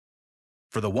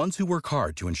For the ones who work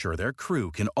hard to ensure their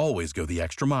crew can always go the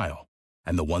extra mile,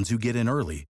 and the ones who get in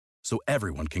early so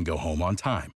everyone can go home on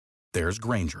time, there's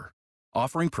Grainger,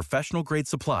 offering professional-grade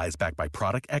supplies backed by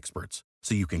product experts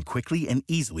so you can quickly and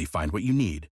easily find what you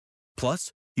need.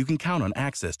 Plus, you can count on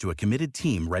access to a committed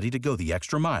team ready to go the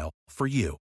extra mile for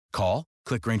you. Call,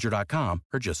 click Grainger.com,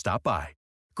 or just stop by.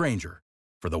 Grainger,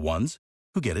 for the ones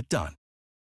who get it done.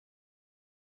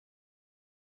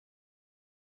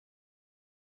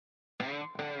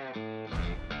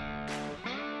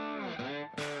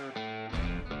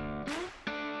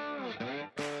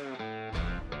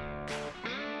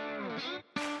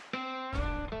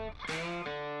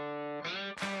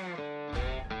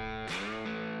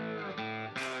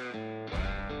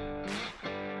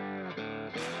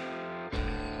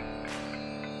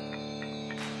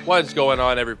 What's going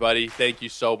on, everybody? Thank you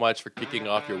so much for kicking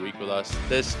off your week with us.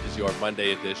 This is your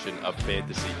Monday edition of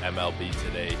Fantasy MLB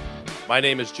Today. My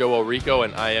name is Joe Orico,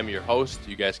 and I am your host.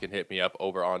 You guys can hit me up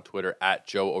over on Twitter at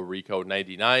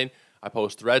JoeOrico99. I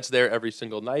post threads there every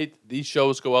single night. These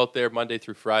shows go out there Monday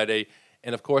through Friday,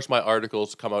 and of course, my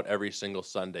articles come out every single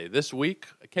Sunday. This week,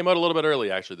 it came out a little bit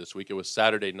early, actually, this week. It was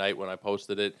Saturday night when I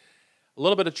posted it. A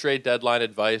little bit of trade deadline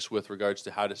advice with regards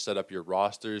to how to set up your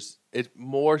rosters. It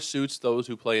more suits those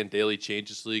who play in daily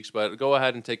changes leagues, but go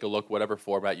ahead and take a look, whatever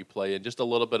format you play in. Just a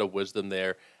little bit of wisdom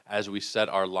there as we set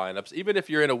our lineups. Even if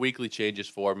you're in a weekly changes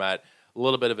format, a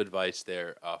little bit of advice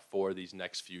there for these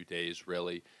next few days,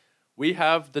 really. We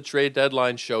have the trade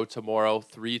deadline show tomorrow,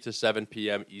 3 to 7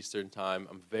 p.m. Eastern time.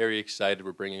 I'm very excited.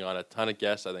 We're bringing on a ton of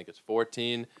guests. I think it's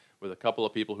 14, with a couple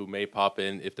of people who may pop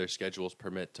in if their schedules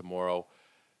permit tomorrow.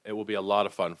 It will be a lot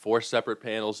of fun. 4 separate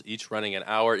panels, each running an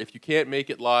hour. If you can't make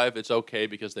it live, it's okay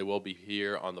because they will be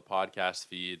here on the podcast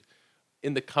feed.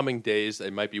 In the coming days,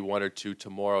 there might be 1 or 2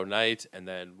 tomorrow night and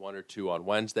then 1 or 2 on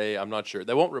Wednesday. I'm not sure.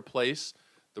 They won't replace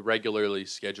the regularly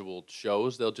scheduled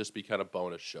shows. They'll just be kind of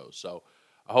bonus shows. So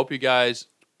I hope you guys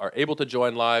are able to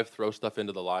join live, throw stuff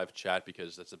into the live chat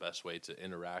because that's the best way to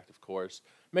interact, of course.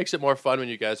 Makes it more fun when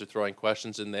you guys are throwing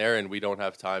questions in there and we don't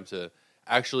have time to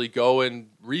actually go and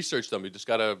research them. We just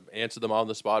got to answer them on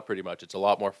the spot pretty much. It's a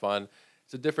lot more fun.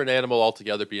 It's a different animal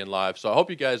altogether being live. So I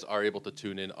hope you guys are able to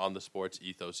tune in on the Sports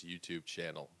Ethos YouTube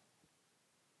channel.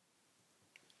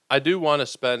 I do want to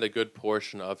spend a good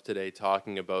portion of today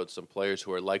talking about some players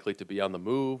who are likely to be on the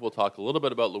move. We'll talk a little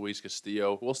bit about Luis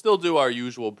Castillo. We'll still do our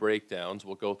usual breakdowns.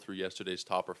 We'll go through yesterday's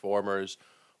top performers.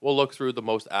 We'll look through the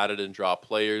most added and dropped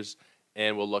players.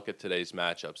 And we'll look at today's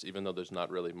matchups. Even though there's not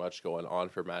really much going on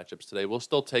for matchups today, we'll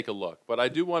still take a look. But I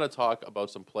do want to talk about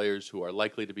some players who are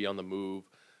likely to be on the move,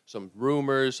 some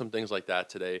rumors, some things like that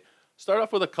today. Start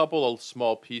off with a couple of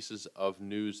small pieces of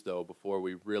news, though, before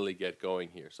we really get going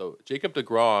here. So Jacob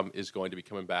deGrom is going to be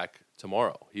coming back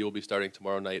tomorrow. He will be starting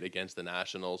tomorrow night against the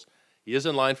Nationals. He is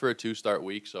in line for a 2-start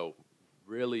week, so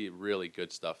really, really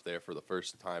good stuff there for the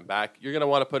first time back. You're going to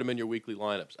want to put him in your weekly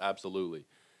lineups, absolutely.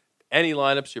 Any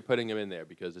lineups, you're putting him in there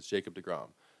because it's Jacob deGrom.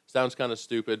 Sounds kind of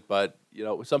stupid, but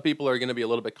some people are going to be a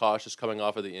little bit cautious coming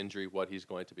off of the injury, what he's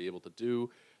going to be able to do.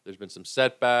 There's been some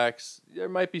setbacks. There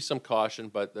might be some caution,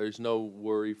 but there's no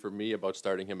worry for me about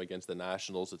starting him against the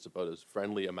Nationals. It's about as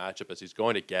friendly a matchup as he's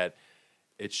going to get.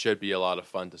 It should be a lot of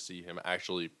fun to see him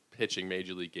actually pitching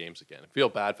Major League games again. I feel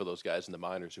bad for those guys in the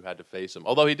minors who had to face him,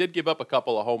 although he did give up a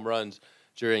couple of home runs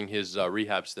during his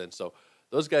rehab stint, so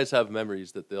those guys have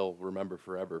memories that they'll remember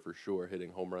forever for sure,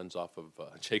 hitting home runs off of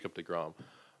Jacob deGrom.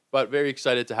 But very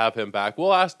excited to have him back.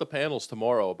 We'll ask the panels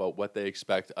tomorrow about what they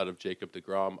expect out of Jacob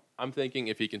deGrom. I'm thinking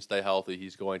if he can stay healthy,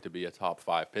 he's going to be a top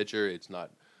 5 pitcher. It's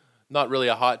not really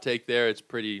a hot take there. It's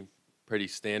pretty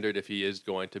standard. If he is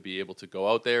going to be able to go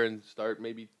out there and start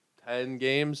maybe 10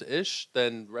 games-ish,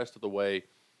 then the rest of the way,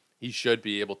 he should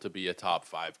be able to be a top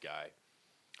 5 guy.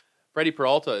 Freddie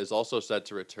Peralta is also set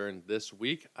to return this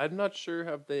week. I'm not sure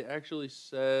have they actually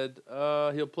said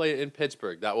he'll play in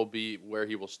Pittsburgh. That will be where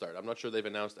he will start. I'm not sure they've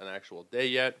announced an actual day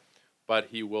yet, but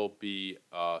he will be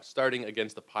starting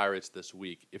against the Pirates this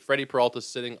week. If Freddie Peralta's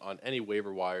sitting on any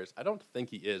waiver wires, I don't think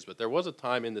he is, but there was a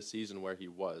time in the season where he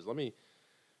was. Let me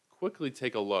quickly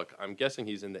take a look. I'm guessing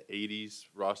he's in the 80s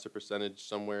roster percentage,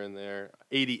 somewhere in there.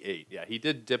 88. Yeah, he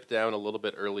did dip down a little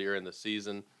bit earlier in the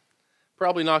season.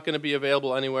 Probably not going to be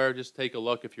available anywhere. Just take a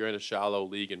look if you're in a shallow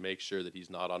league and make sure that he's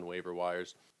not on waiver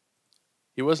wires.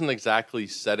 He wasn't exactly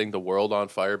setting the world on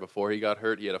fire before he got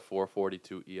hurt. He had a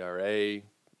 4.42 ERA.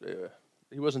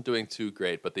 He wasn't doing too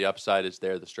great, but the upside is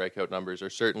there. The strikeout numbers are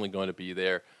certainly going to be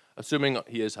there. Assuming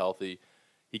he is healthy,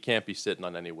 he can't be sitting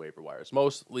on any waiver wires.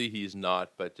 Mostly he's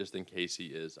not, but just in case he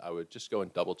is, I would just go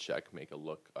and double check,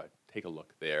 take a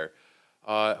look there.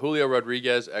 Julio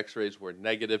Rodriguez, x-rays were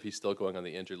negative. He's still going on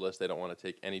the injured list. They don't want to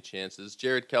take any chances.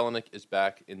 Jared Kelenic is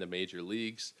back in the major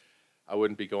leagues. I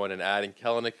wouldn't be going and adding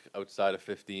Kelenic outside of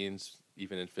 15s,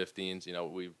 even in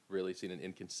 15s. We've really seen an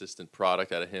inconsistent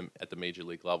product out of him at the major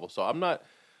league level. So I'm not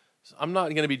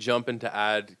going to be jumping to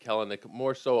add Kelenic.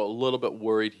 More so a little bit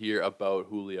worried here about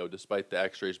Julio, despite the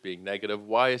x-rays being negative.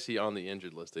 Why is he on the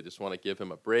injured list? They just want to give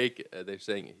him a break. They're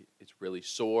saying it's really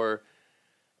sore.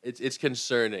 It's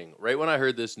concerning. Right when I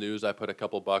heard this news, I put a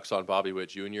couple bucks on Bobby Witt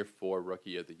Jr. for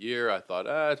Rookie of the Year. I thought,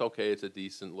 it's okay. It's a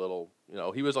decent little,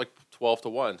 he was like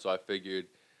 12-1. So I figured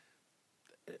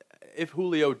if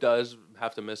Julio does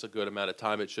have to miss a good amount of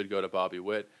time, it should go to Bobby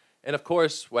Witt. And of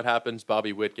course, what happens?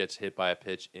 Bobby Witt gets hit by a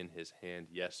pitch in his hand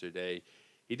yesterday.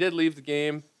 He did leave the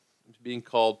game. It's being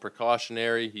called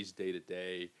precautionary. He's day to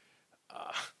day.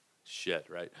 Shit,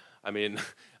 right? I mean,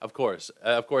 of course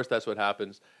that's what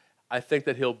happens. I think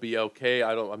that he'll be okay.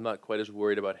 I'm not quite as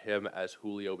worried about him as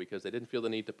Julio because they didn't feel the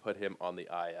need to put him on the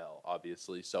IL,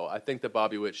 obviously. So I think that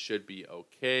Bobby Witt should be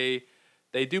okay.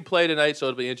 They do play tonight, so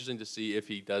it'll be interesting to see if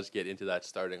he does get into that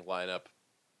starting lineup.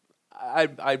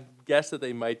 I guess that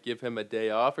they might give him a day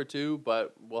off or two,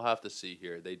 but we'll have to see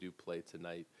here. They do play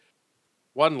tonight.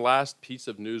 One last piece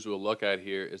of news we'll look at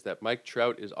here is that Mike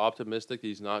Trout is optimistic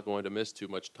he's not going to miss too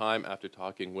much time after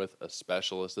talking with a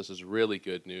specialist. This is really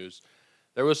good news.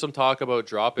 There was some talk about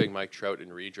dropping Mike Trout in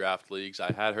redraft leagues.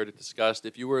 I had heard it discussed.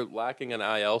 If you were lacking an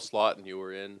IL slot and you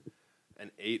were in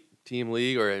an 8-team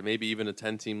league or maybe even a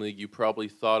 10-team league, you probably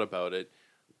thought about it.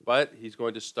 But he's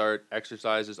going to start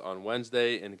exercises on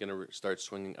Wednesday and going to start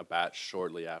swinging a bat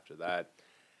shortly after that.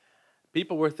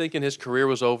 People were thinking his career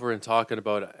was over and talking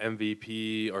about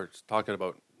MVP or talking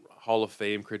about Hall of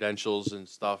Fame credentials and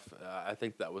stuff. I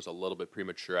think that was a little bit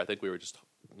premature. I think we were just,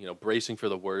 bracing for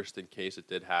the worst in case it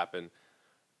did happen.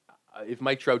 If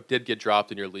Mike Trout did get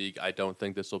dropped in your league, I don't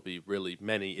think this will be really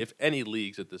many, if any,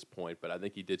 leagues at this point. But I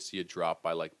think he did see a drop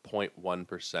by like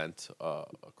 0.1%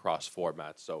 across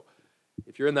formats. So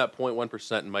if you're in that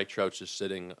 0.1% and Mike Trout's just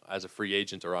sitting as a free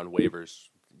agent or on waivers,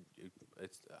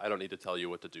 I don't need to tell you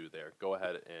what to do there. Go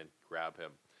ahead and grab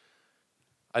him.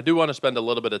 I do want to spend a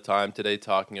little bit of time today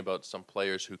talking about some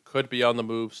players who could be on the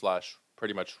move /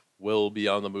 pretty much will be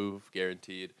on the move,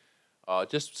 guaranteed.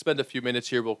 Just spend a few minutes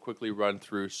here. We'll quickly run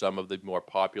through some of the more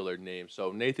popular names.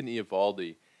 So Nathan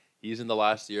Eovaldi, he's in the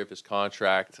last year of his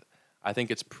contract. I think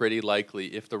it's pretty likely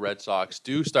if the Red Sox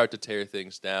do start to tear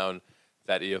things down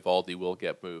that Eovaldi will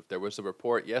get moved. There was a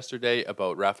report yesterday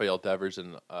about Rafael Devers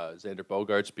and Xander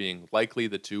Bogaerts being likely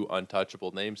the two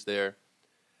untouchable names there.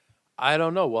 I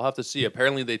don't know. We'll have to see.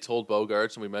 Apparently they told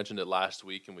Bogaerts, and we mentioned it last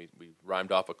week, and we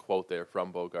rhymed off a quote there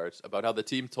from Bogaerts about how the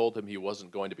team told him he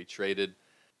wasn't going to be traded.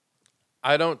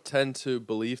 I don't tend to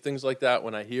believe things like that.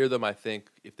 When I hear them, I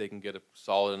think if they can get a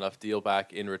solid enough deal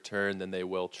back in return, then they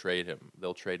will trade him.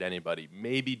 They'll trade anybody.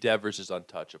 Maybe Devers is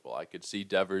untouchable. I could see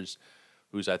Devers,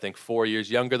 who's I think 4 years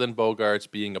younger than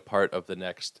Bogaerts, being a part of the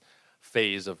next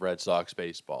phase of Red Sox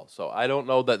baseball. So I don't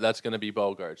know that that's going to be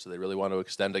Bogaerts. So they really want to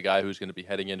extend a guy who's going to be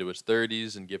heading into his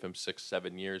 30s and give him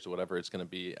 6-7 years or whatever it's going to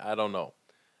be. I don't know.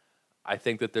 I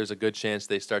think that there's a good chance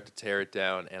they start to tear it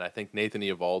down, and I think Nathan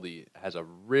Eovaldi has a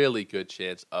really good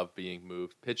chance of being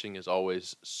moved. Pitching is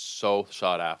always so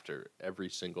sought after every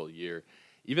single year.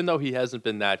 Even though he hasn't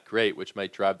been that great, which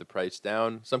might drive the price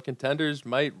down, some contenders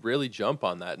might really jump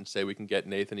on that and say we can get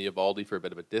Nathan Eovaldi for a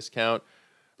bit of a discount.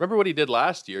 Remember what he did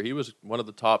last year? He was one of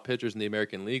the top pitchers in the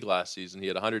American League last season. He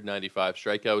had 195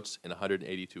 strikeouts in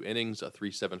 182 innings, a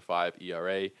 3.75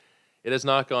 ERA. It has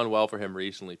not gone well for him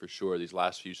recently, for sure. These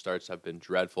last few starts have been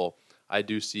dreadful. I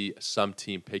do see some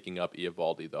team picking up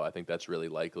Eovaldi, though. I think that's really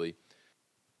likely.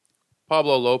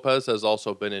 Pablo Lopez has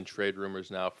also been in trade rumors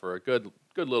now for a good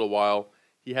little while.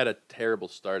 He had a terrible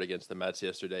start against the Mets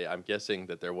yesterday. I'm guessing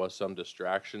that there was some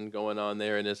distraction going on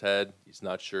there in his head. He's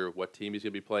not sure what team he's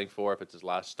going to be playing for, if it's his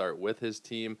last start with his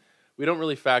team. We don't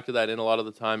really factor that in a lot of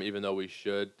the time, even though we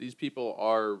should. These people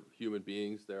are human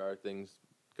beings. There are things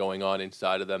going on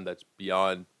inside of them that's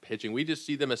beyond pitching. We just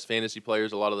see them as fantasy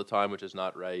players a lot of the time, which is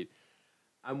not right.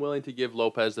 I'm willing to give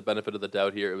Lopez the benefit of the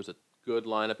doubt here. It was a good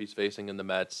lineup he's facing in the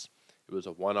Mets. It was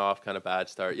a one-off kind of bad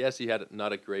start. Yes, he had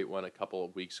not a great one a couple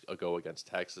of weeks ago against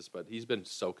Texas, but he's been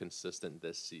so consistent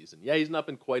this season. Yeah, he's not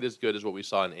been quite as good as what we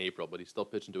saw in April, but he's still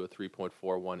pitching to a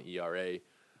 3.41 ERA,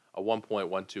 a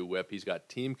 1.12 whip. He's got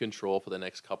team control for the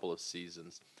next couple of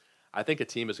seasons. I think a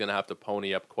team is going to have to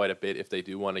pony up quite a bit if they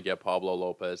do want to get Pablo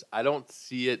Lopez. I don't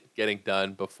see it getting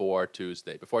done before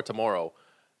tomorrow.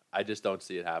 I just don't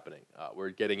see it happening.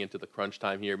 We're getting into the crunch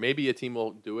time here. Maybe a team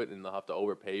will do it and they'll have to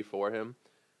overpay for him.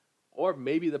 Or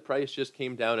maybe the price just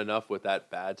came down enough with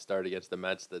that bad start against the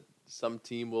Mets that some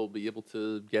team will be able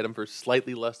to get him for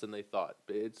slightly less than they thought.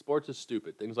 Sports is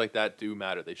stupid. Things like that do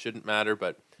matter. They shouldn't matter,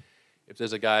 but if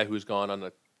there's a guy who's gone on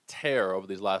a tear over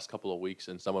these last couple of weeks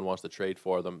and someone wants to trade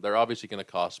for them, they're obviously going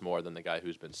to cost more than the guy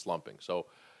who's been slumping. So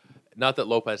not that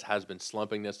Lopez has been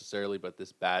slumping necessarily, but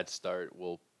this bad start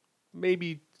will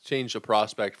maybe change the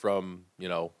prospect from,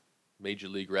 Major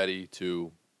League ready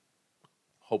to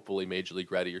hopefully Major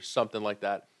League ready or something like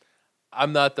that.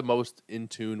 I'm not the most in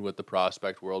tune with the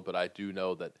prospect world, but I do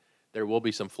know that there will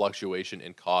be some fluctuation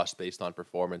in cost based on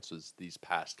performances these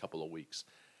past couple of weeks.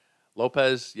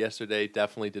 Lopez yesterday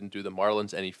definitely didn't do the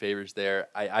Marlins any favors there.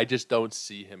 I just don't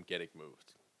see him getting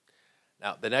moved.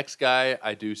 Now, the next guy,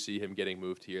 I do see him getting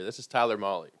moved here. This is Tyler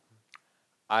Mahle.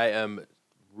 I am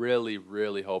really,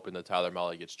 really hoping that Tyler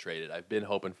Mahle gets traded. I've been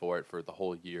hoping for it for the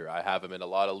whole year. I have him in a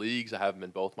lot of leagues. I have him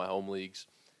in both my home leagues.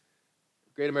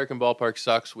 Great American Ballpark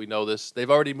sucks. We know this. They've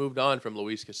already moved on from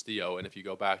Luis Castillo, and if you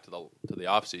go back to the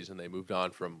offseason, they moved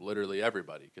on from literally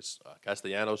everybody. Because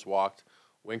Castellanos walked,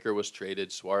 Winker was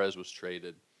traded, Suarez was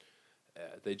traded.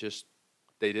 They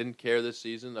didn't care this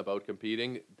season about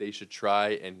competing. They should try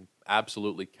and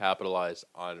absolutely capitalize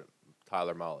on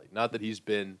Tyler Mahle. Not that he's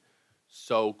been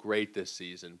so great this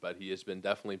season, but he has been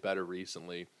definitely better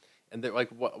recently. And they're like,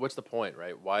 what's the point,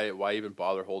 right? Why even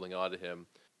bother holding on to him?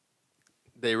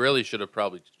 They really should have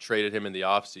probably traded him in the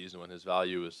offseason when his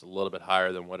value is a little bit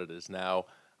higher than what it is now.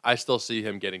 I still see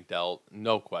him getting dealt,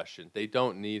 no question. They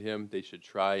don't need him. They should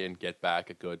try and get back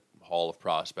a good haul of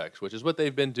prospects, which is what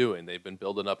they've been doing. They've been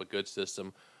building up a good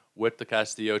system with the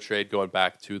Castillo trade going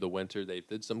back to the winter. They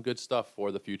did some good stuff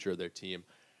for the future of their team.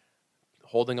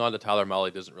 Holding on to Tyler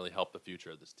Mahle doesn't really help the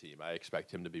future of this team. I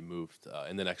expect him to be moved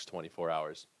in the next 24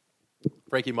 hours.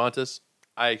 Frankie Montas,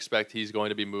 I expect he's going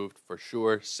to be moved for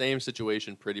sure. Same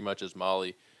situation pretty much as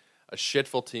Mahle. A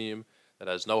shitful team that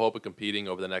has no hope of competing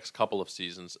over the next couple of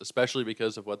seasons, especially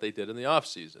because of what they did in the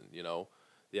offseason.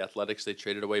 The Athletics, they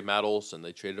traded away Matt Olson.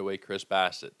 They traded away Chris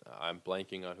Bassett. I'm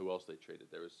blanking on who else they traded.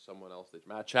 There was someone else.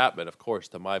 Matt Chapman, of course,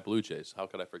 to my Blue Jays. How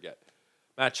could I forget?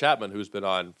 Matt Chapman, who's been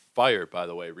on fire, by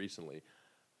the way, recently.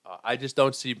 I just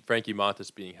don't see Frankie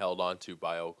Montas being held on to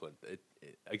by Oakland. It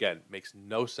again, makes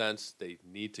no sense. They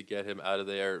need to get him out of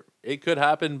there. It could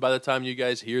happen by the time you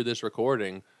guys hear this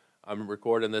recording. I'm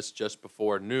recording this just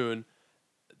before noon.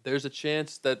 There's a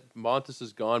chance that Montas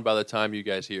is gone by the time you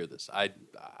guys hear this.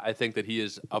 I think that he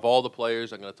is, of all the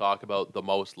players I'm going to talk about, the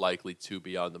most likely to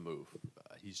be on the move.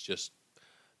 He's just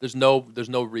there's no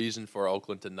reason for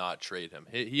Oakland to not trade him.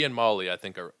 He and Mahle, I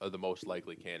think, are the most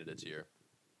likely candidates here.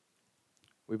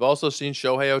 We've also seen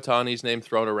Shohei Ohtani's name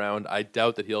thrown around. I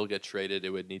doubt that he'll get traded.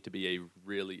 It would need to be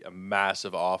a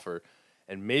massive offer.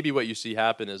 And maybe what you see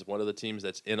happen is one of the teams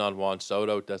that's in on Juan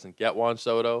Soto doesn't get Juan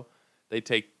Soto. They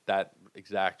take that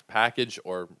exact package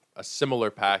or a similar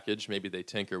package. Maybe they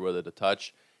tinker with it a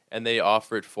touch, and they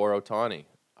offer it for Ohtani.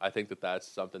 I think that that's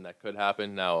something that could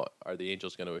happen. Now, are the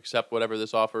Angels going to accept whatever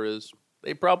this offer is?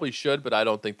 They probably should, but I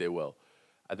don't think they will.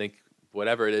 I think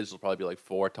whatever it is will probably be like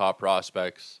 4 top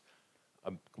prospects,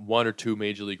 1 or 2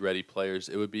 Major League ready players.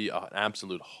 It would be an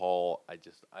absolute haul.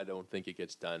 I don't think it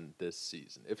gets done this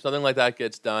season. If something like that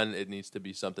gets done, it needs to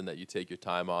be something that you take your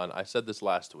time on. I said this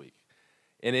last week.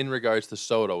 And in regards to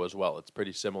Soto as well, it's a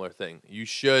pretty similar thing. You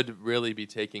should really be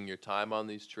taking your time on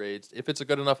these trades. If it's a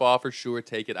good enough offer, sure,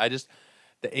 take it.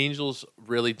 The Angels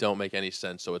really don't make any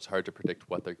sense, so it's hard to predict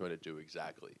what they're going to do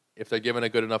exactly. If they're given a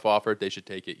good enough offer, they should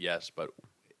take it, yes. But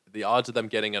the odds of them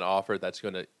getting an offer that's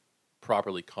going to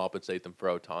properly compensate them for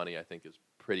Ohtani, I think, is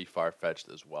pretty far-fetched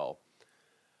as well.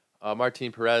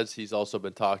 Martin Perez, he's also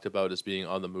been talked about as being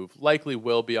on the move. Likely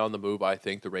will be on the move. I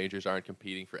think the Rangers aren't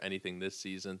competing for anything this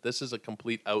season. This is a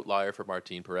complete outlier for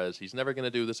Martin Perez. He's never going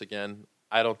to do this again.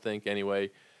 I don't think,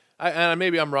 anyway. And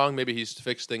maybe I'm wrong. Maybe he's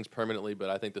fixed things permanently, but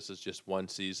I think this is just one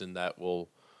season that we'll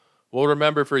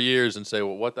remember for years and say,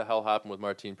 well, what the hell happened with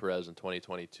Martin Perez in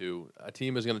 2022? A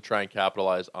team is going to try and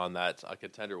capitalize on that. A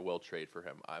contender will trade for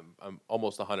him. I'm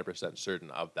almost 100% certain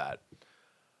of that.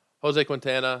 Jose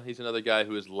Quintana, he's another guy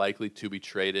who is likely to be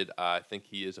traded. I think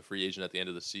he is a free agent at the end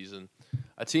of the season.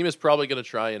 A team is probably going to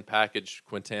try and package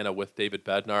Quintana with David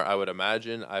Bednar, I would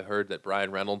imagine. I heard that Brian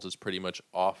Reynolds is pretty much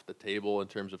off the table in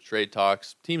terms of trade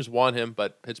talks. Teams want him,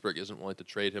 but Pittsburgh isn't willing to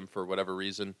trade him for whatever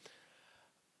reason.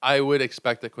 I would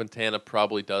expect that Quintana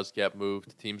probably does get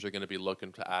moved. Teams are going to be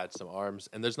looking to add some arms,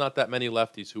 and there's not that many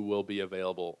lefties who will be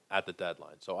available at the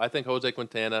deadline. So I think Jose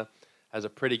Quintana has a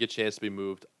pretty good chance to be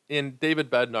moved. And David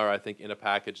Bednar, I think, in a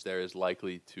package there is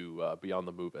likely to be on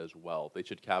the move as well. They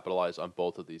should capitalize on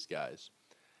both of these guys.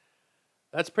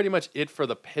 That's pretty much it for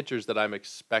the pitchers that I'm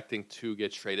expecting to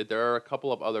get traded. There are a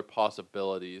couple of other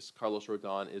possibilities. Carlos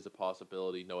Rodon is a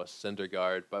possibility, Noah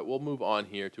Syndergaard, but we'll move on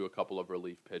here to a couple of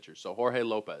relief pitchers. So Jorge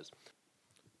Lopez,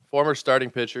 former starting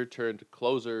pitcher turned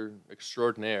closer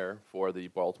extraordinaire for the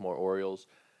Baltimore Orioles.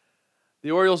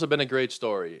 The Orioles have been a great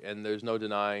story, and there's no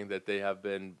denying that they have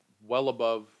been well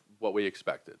above what we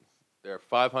expected. They're a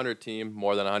 500 team,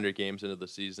 more than 100 games into the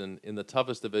season, in the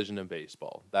toughest division in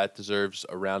baseball. That deserves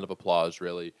a round of applause,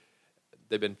 really.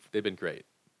 They've been great.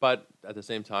 But at the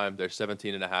same time, they're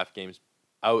 17 and a half games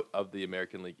out of the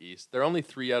American League East. They're only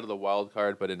 3 out of the wild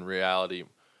card, but in reality,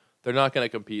 they're not going to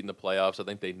compete in the playoffs. I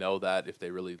think they know that if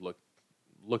they really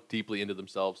look deeply into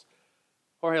themselves.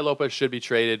 Jorge Lopez should be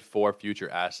traded for future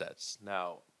assets.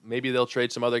 Now, maybe they'll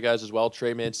trade some other guys as well.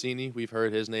 Trey Mancini, we've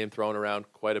heard his name thrown around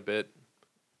quite a bit.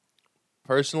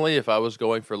 Personally, if I was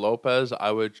going for Lopez,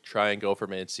 I would try and go for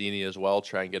Mancini as well,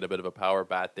 try and get a bit of a power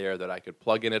bat there that I could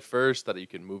plug in at first, that you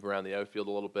can move around the outfield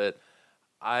a little bit.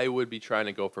 I would be trying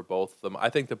to go for both of them.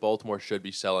 I think that Baltimore should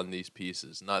be selling these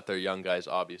pieces, not their young guys,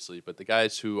 obviously, but the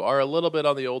guys who are a little bit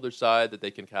on the older side that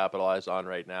they can capitalize on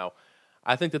right now.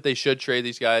 I think that they should trade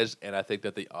these guys, and I think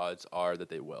that the odds are that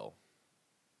they will.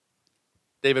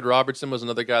 David Robertson was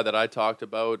another guy that I talked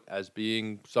about as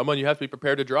being someone you have to be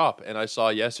prepared to drop. And I saw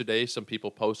yesterday some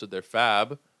people posted their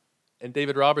fab, and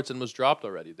David Robertson was dropped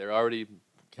already. They're already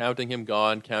counting him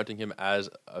gone, counting him as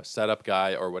a setup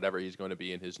guy or whatever he's going to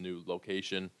be in his new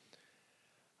location.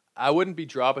 I wouldn't be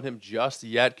dropping him just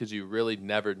yet because you really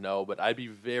never know, but I'd be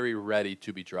very ready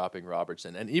to be dropping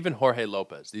Robertson. And even Jorge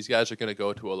Lopez. These guys are going to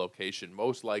go to a location,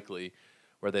 most likely,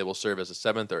 where they will serve as a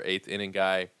 7th or 8th inning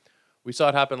guy. We saw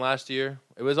it happen last year.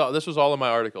 This was all in my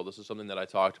article. This is something that I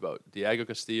talked about. Diego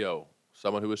Castillo,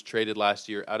 someone who was traded last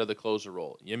year out of the closer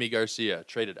role. Yimi Garcia,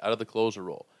 traded out of the closer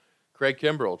role. Craig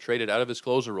Kimbrell, traded out of his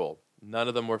closer role. None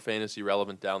of them were fantasy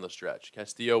relevant down the stretch.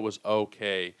 Castillo was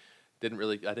okay.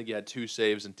 I think he had 2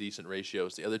 saves and decent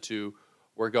ratios. The other 2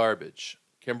 were garbage.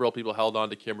 Kimbrell, people held on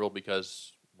to Kimbrell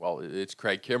because, well, it's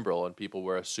Craig Kimbrell, and people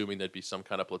were assuming there'd be some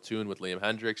kind of platoon with Liam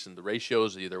Hendricks, and the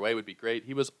ratios either way would be great.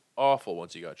 He was awful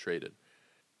once he got traded.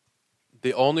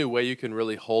 The only way you can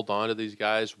really hold on to these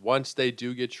guys once they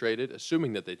do get traded,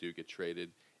 assuming that they do get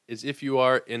traded, is if you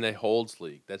are in a holds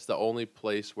league. That's the only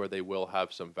place where they will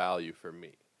have some value for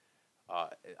me.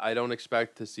 I don't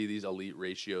expect to see these elite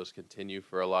ratios continue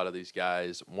for a lot of these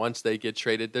guys. Once they get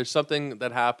traded, there's something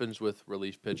that happens with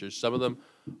relief pitchers. Some of them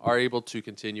are able to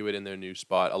continue it in their new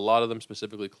spot. A lot of them,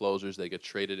 specifically closers, they get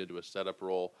traded into a setup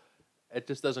role. It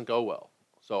just doesn't go well.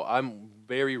 So I'm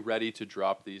very ready to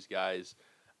drop these guys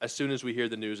as soon as we hear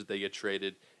the news that they get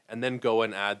traded, and then go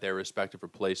and add their respective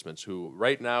replacements, who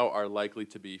right now are likely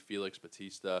to be Felix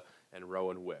Bautista and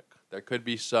Rowan Wick. There could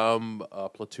be some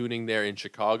platooning there in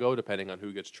Chicago, depending on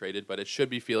who gets traded, but it should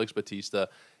be Felix Bautista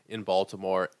in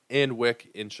Baltimore and Wick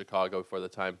in Chicago for the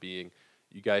time being.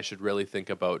 You guys should really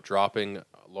think about dropping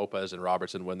Lopez and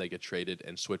Robertson when they get traded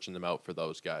and switching them out for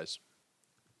those guys.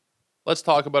 Let's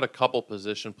talk about a couple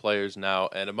position players now,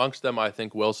 and amongst them, I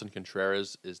think Wilson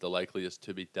Contreras is the likeliest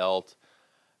to be dealt.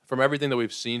 From everything that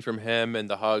we've seen from him and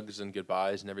the hugs and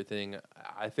goodbyes and everything,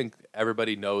 I think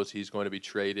everybody knows he's going to be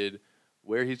traded.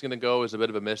 Where he's going to go is a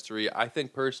bit of a mystery. I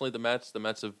think personally the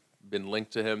Mets have been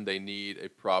linked to him. They need a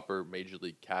proper major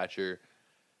league catcher.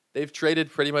 They've traded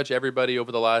pretty much everybody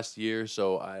over the last year,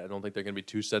 so I don't think they're going to be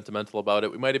too sentimental about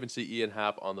it. We might even see Ian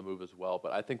Happ on the move as well,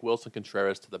 but I think Wilson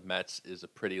Contreras to the Mets is a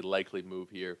pretty likely move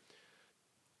here.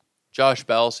 Josh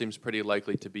Bell seems pretty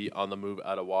likely to be on the move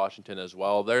out of Washington as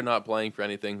well. They're not playing for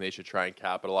anything. They should try and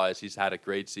capitalize. He's had a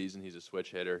great season. He's a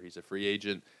switch hitter. He's a free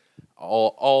agent.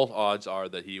 All odds are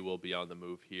that he will be on the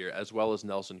move here, as well as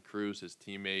Nelson Cruz, his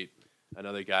teammate,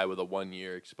 another guy with a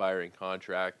 1-year expiring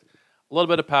contract. A little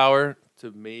bit of power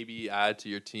to maybe add to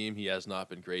your team. He has not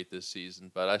been great this season,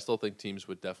 but I still think teams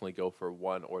would definitely go for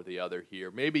one or the other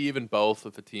here. Maybe even both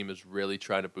if a team is really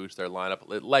trying to boost their lineup.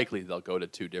 Likely they'll go to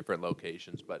 2 different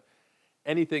locations, but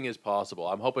anything is possible.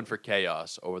 I'm hoping for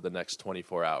chaos over the next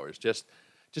 24 hours, just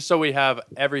so we have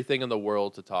everything in the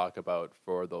world to talk about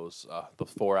for those the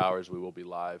 4 hours we will be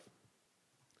live.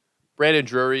 Brandon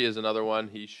Drury is another one.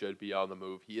 He should be on the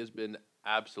move. He has been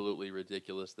absolutely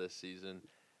ridiculous this season.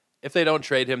 If they don't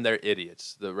trade him, they're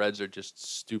idiots. The Reds are just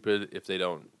stupid if they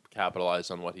don't capitalize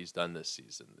on what he's done this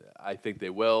season. I think they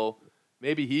will.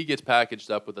 Maybe he gets packaged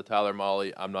up with the Tyler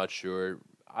Mahle. I'm not sure.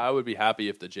 I would be happy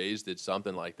if the Jays did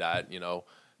something like that,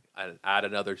 and add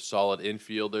another solid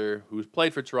infielder who's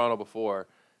played for Toronto before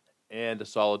and a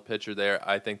solid pitcher there.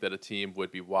 I think that a team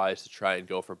would be wise to try and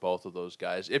go for both of those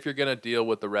guys. If you're going to deal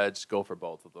with the Reds, go for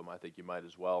both of them. I think you might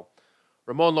as well.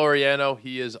 Ramon Laureano,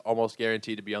 he is almost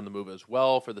guaranteed to be on the move as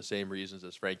well for the same reasons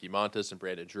as Frankie Montas and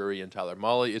Brandon Drury and Tyler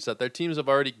Mahle. It's that their teams have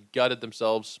already gutted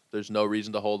themselves. There's no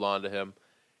reason to hold on to him.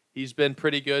 He's been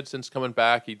pretty good since coming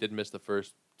back. He did miss the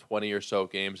first 20 or so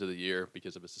games of the year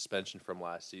because of a suspension from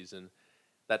last season.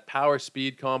 That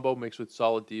power-speed combo mixed with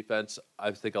solid defense,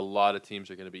 I think a lot of teams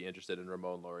are going to be interested in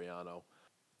Ramon Laureano.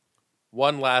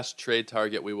 One last trade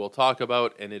target we will talk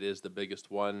about, and it is the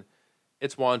biggest one.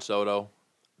 It's Juan Soto.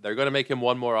 They're going to make him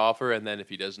one more offer, and then if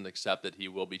he doesn't accept it, he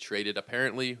will be traded.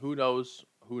 Apparently, who knows?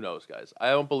 Who knows, guys? I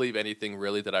don't believe anything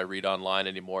really that I read online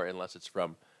anymore unless it's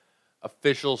from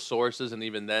official sources, and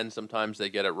even then, sometimes they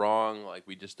get it wrong. Like,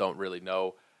 we just don't really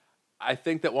know. I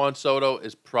think that Juan Soto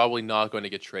is probably not going to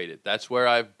get traded. That's where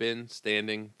I've been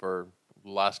standing for the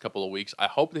last couple of weeks. I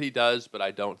hope that he does, but I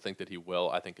don't think that he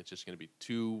will. I think it's just going to be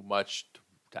too much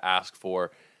to ask for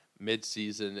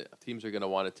mid-season. Teams are going to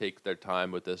want to take their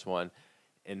time with this one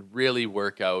and really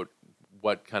work out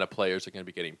what kind of players are going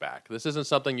to be getting back. This isn't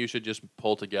something you should just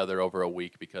pull together over a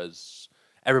week because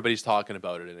everybody's talking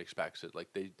about it and expects it. Like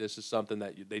this is something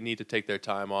that they need to take their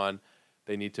time on.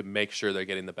 They need to make sure they're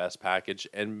getting the best package.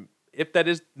 And if that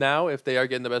is now, if they are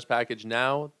getting the best package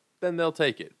now, then they'll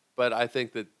take it. But I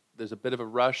think that there's a bit of a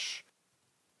rush.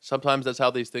 Sometimes that's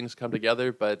how these things come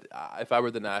together. But if I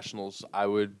were the Nationals, I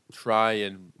would try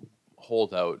and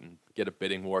hold out and get a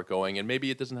bidding war going. And maybe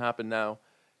it doesn't happen now.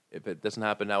 If it doesn't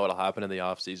happen now, it'll happen in the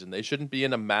offseason. They shouldn't be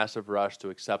in a massive rush to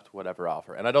accept whatever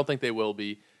offer. And I don't think they will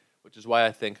be, which is why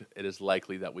I think it is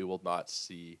likely that we will not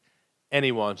see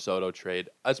any Juan Soto trade.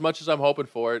 As much as I'm hoping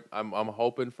for it, I'm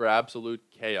hoping for absolute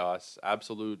chaos,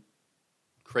 absolute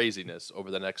craziness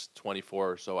over the next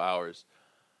 24 or so hours.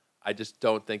 I just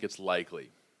don't think it's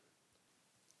likely.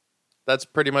 That's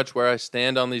pretty much where I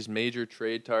stand on these major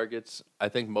trade targets. I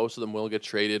think most of them will get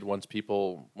traded once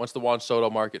the Juan Soto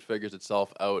market figures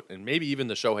itself out, and maybe even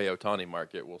the Shohei Ohtani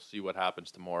market. We'll see what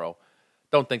happens tomorrow.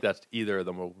 Don't think that's either of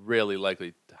them will really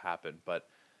likely to happen, but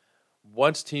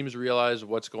once teams realize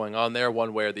what's going on there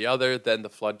one way or the other, then the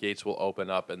floodgates will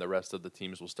open up and the rest of the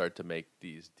teams will start to make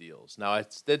these deals. Now, I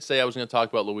did say I was going to talk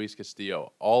about Luis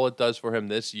Castillo. All it does for him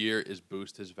this year is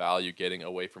boost his value getting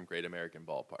away from Great American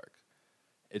Ballpark.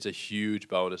 It's a huge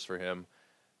bonus for him.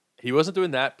 He wasn't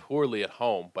doing that poorly at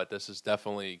home, but this is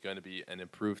definitely going to be an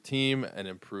improved team, an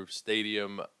improved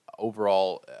stadium.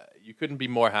 Overall, you couldn't be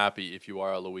more happy if you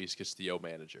are a Luis Castillo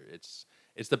manager. It's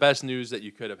the best news that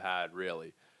you could have had,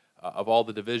 really. Of all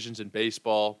the divisions in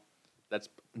baseball, that's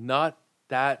not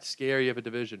that scary of a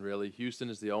division, really. Houston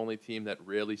is the only team that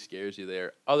really scares you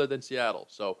there, other than Seattle.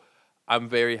 So I'm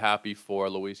very happy for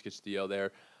Luis Castillo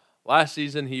there. Last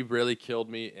season, he really killed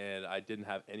me, and I didn't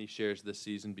have any shares this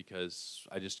season because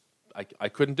I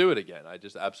couldn't do it again. I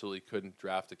just absolutely couldn't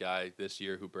draft a guy this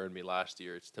year who burned me last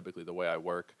year. It's typically the way I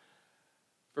work.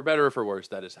 For better or for worse,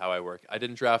 that is how I work. I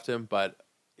didn't draft him, but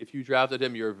if you drafted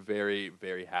him, you're very,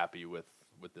 very happy with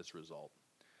this result.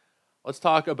 Let's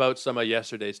talk about some of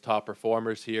yesterday's top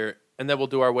performers here, and then we'll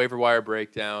do our waiver wire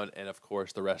breakdown and, of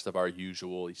course, the rest of our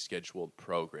usually scheduled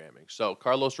programming. So,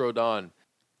 Carlos Rodon,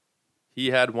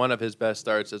 he had one of his best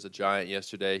starts as a Giant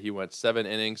yesterday. He went 7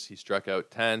 innings. He struck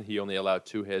out 10. He only allowed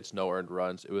 2 hits, no earned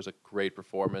runs. It was a great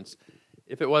performance.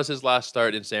 If it was his last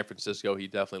start in San Francisco, he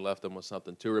definitely left them with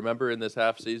something to remember in this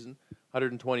half season.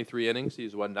 123 innings.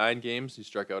 He's won 9 games. He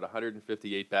struck out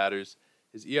 158 batters.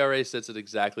 His ERA sits at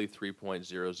exactly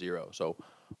 3.00. So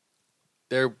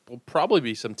there will probably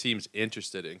be some teams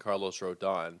interested in Carlos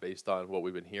Rodon based on what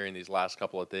we've been hearing these last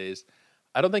couple of days.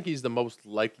 I don't think he's the most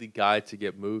likely guy to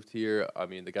get moved here. I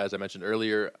mean, the guys I mentioned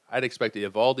earlier, I'd expect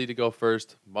Eovaldi to go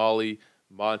first, Mahle,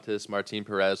 Montes, Martin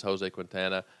Perez, Jose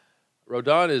Quintana.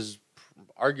 Rodon is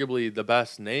arguably the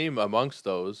best name amongst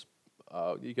those.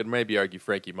 You could maybe argue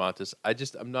Frankie Montes.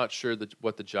 I'm not sure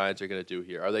what the Giants are going to do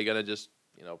here. Are they going to just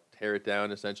tear it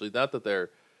down essentially? Not that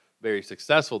they're very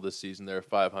successful this season. They're a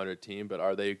 500 team, but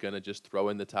are they going to just throw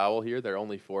in the towel here? They're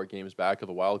only 4 games back of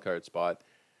a wild card spot.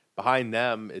 Behind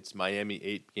them, it's Miami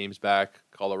 8 games back,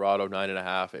 Colorado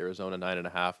 9.5, Arizona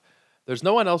 9.5. There's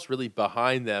no one else really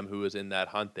behind them who is in that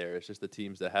hunt there. It's just the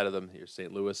teams ahead of them here: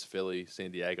 St. Louis, Philly,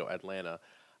 San Diego, Atlanta.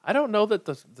 I don't know that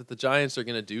the Giants are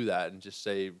going to do that and just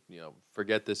say,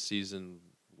 forget this season.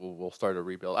 We'll start a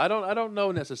rebuild. I don't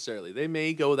know necessarily. They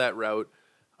may go that route.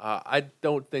 I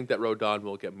don't think that Rodon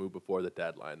will get moved before the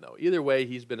deadline, though. Either way,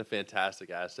 he's been a fantastic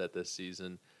asset this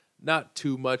season. Not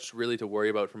too much really to worry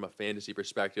about from a fantasy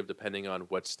perspective, depending on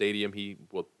what stadium he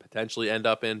will potentially end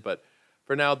up in. But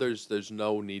for now, there's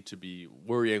no need to be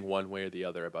worrying one way or the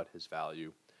other about his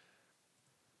value.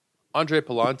 Andre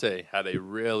Palante had a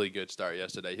really good start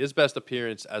yesterday. His best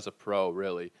appearance as a pro,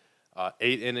 really.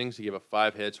 8 innings, he gave up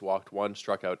 5 hits, walked 1,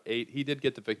 struck out 8. He did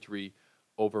get the victory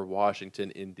over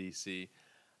Washington in D.C.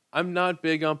 I'm not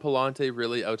big on Palante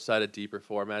really outside of deeper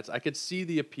formats. I could see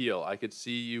the appeal. I could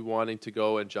see you wanting to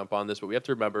go and jump on this, but we have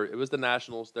to remember it was the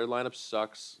Nationals. Their lineup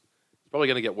sucks. It's probably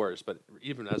going to get worse, but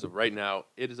even as of right now,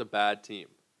 it is a bad team.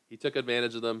 He took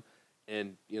advantage of them,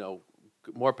 and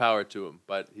more power to him.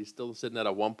 But he's still sitting at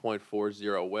a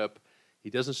 1.40 WHIP. He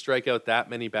doesn't strike out that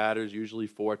many batters, usually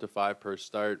 4 to 5 per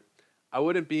start. I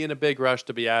wouldn't be in a big rush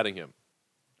to be adding him.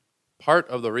 Part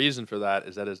of the reason for that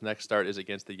is that his next start is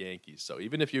against the Yankees. So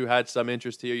even if you had some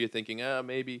interest here, you're thinking,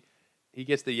 maybe he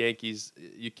gets the Yankees.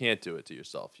 You can't do it to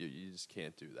yourself. You just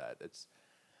can't do that.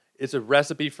 It's a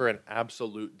recipe for an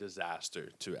absolute disaster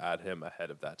to add him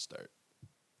ahead of that start.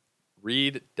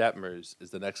 Reed Detmers is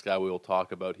the next guy we will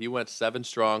talk about. He went 7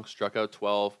 strong, struck out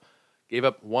 12, gave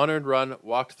up 1 earned run,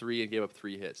 walked 3, and gave up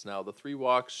 3 hits. Now, the 3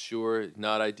 walks, sure,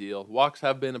 not ideal. Walks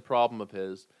have been a problem of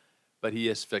his, but he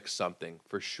has fixed something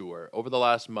for sure. Over the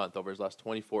last month, over his last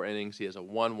 24 innings, he has a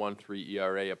 1.13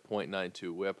 ERA, a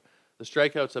 .92 WHIP. The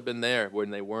strikeouts have been there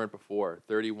when they weren't before.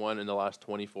 31 in the last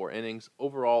 24 innings.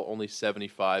 Overall, only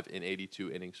 75 in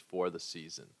 82 innings for the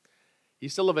season.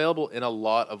 He's still available in a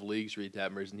lot of leagues, Reed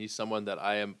Detmers, and he's someone that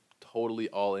I am totally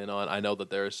all in on. I know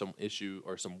that there is some issue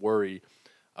or some worry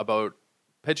about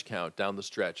pitch count down the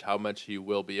stretch, how much he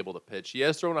will be able to pitch. He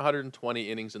has thrown 120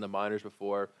 innings in the minors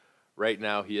before. Right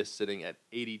now, he is sitting at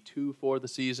 82 for the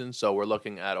season, so we're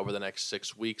looking at over the next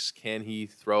 6 weeks, can he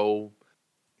throw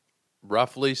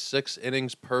roughly 6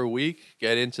 innings per week,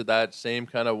 get into that same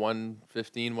kind of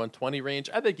 115, 120 range?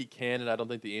 I think he can, and I don't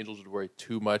think the Angels would worry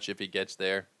too much if he gets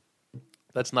there.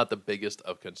 That's not the biggest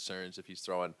of concerns if he's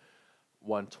throwing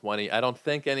 120. I don't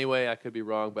think anyway. I could be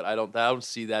wrong, but I don't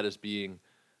see that as being,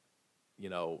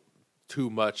 too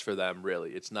much for them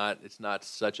really. It's not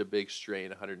such a big strain,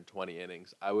 120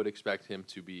 innings. I would expect him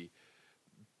to be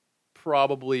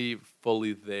probably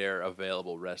fully there,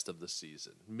 available rest of the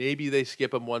season. Maybe they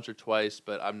skip him once or twice,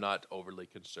 but I'm not overly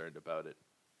concerned about it.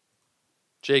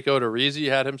 Jake Odorizzi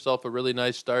had himself a really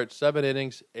nice start. 7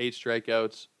 innings, 8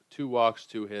 strikeouts, 2 walks,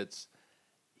 2 hits.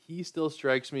 He still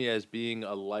strikes me as being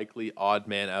a likely odd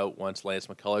man out once Lance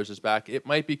McCullers is back. It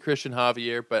might be Christian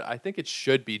Javier, but I think it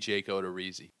should be Jake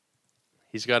Odorizzi.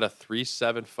 He's got a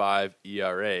 3.75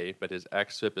 ERA, but his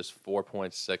xFIP is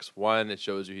 4.61. It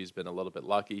shows you he's been a little bit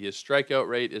lucky. His strikeout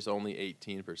rate is only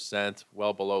 18%,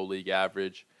 well below league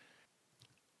average.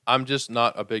 I'm just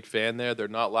not a big fan there. They're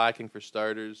not lacking for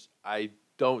starters. I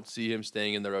don't see him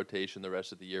staying in the rotation the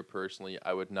rest of the year personally.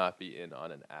 I would not be in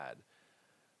on an ad.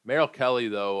 Merrill Kelly,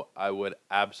 though, I would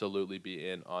absolutely be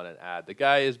in on an ad. The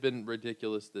guy has been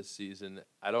ridiculous this season.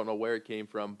 I don't know where it came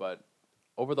from, but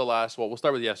over the last, we'll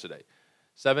start with yesterday.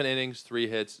 7 innings, 3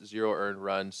 hits, 0 earned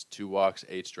runs, 2 walks,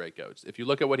 8 strikeouts. If you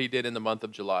look at what he did in the month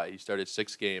of July, he started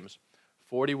 6 games,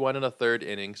 41 and a third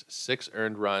innings, 6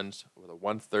 earned runs with a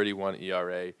 1.31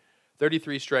 ERA,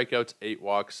 33 strikeouts, 8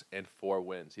 walks, and 4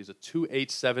 wins. He's a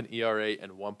 2.87 ERA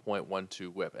and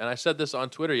 1.12 WHIP. And I said this on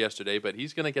Twitter yesterday, but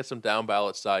he's going to get some down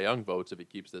ballot Cy Young votes if he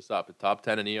keeps this up. At top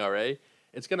 10 in ERA,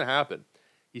 it's going to happen.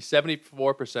 He's 74%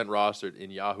 rostered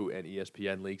in Yahoo and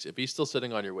ESPN leagues. If he's still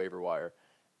sitting on your waiver wire,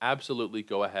 absolutely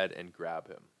go ahead and grab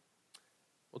him.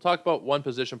 We'll talk about one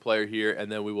position player here,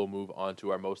 and then we will move on to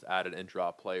our most added and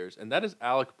drop players, and that is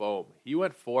Alec Boehm. He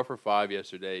went 4 for 5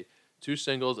 yesterday, 2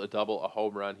 singles, a double, a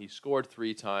home run. He scored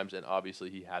 3 times, and obviously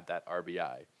he had that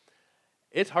RBI.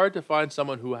 It's hard to find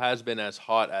someone who has been as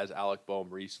hot as Alec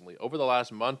Boehm recently. Over the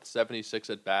last month,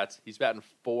 76 at-bats, he's batting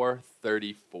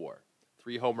 .434.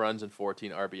 3 home runs and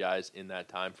 14 RBIs in that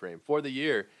time frame. For the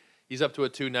year, he's up to a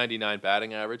 .299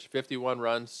 batting average, 51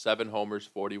 runs, 7 homers,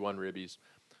 41 ribbies.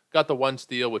 Got the 1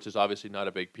 steal, which is obviously not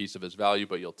a big piece of his value,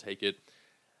 but you'll take it.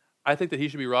 I think that he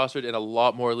should be rostered in a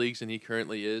lot more leagues than he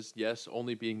currently is. Yes,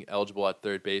 only being eligible at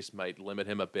third base might limit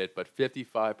him a bit, but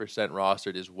 55%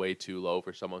 rostered is way too low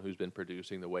for someone who's been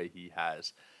producing the way he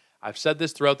has. I've said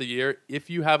this throughout the year. If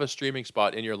you have a streaming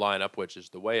spot in your lineup, which is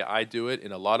the way I do it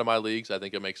in a lot of my leagues, I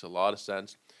think it makes a lot of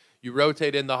sense. You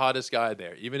rotate in the hottest guy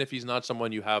there. Even if he's not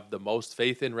someone you have the most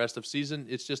faith in rest of season,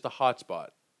 it's just a hot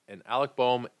spot. And Alec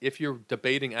Boehm, if you're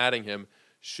debating adding him,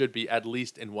 should be at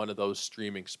least in one of those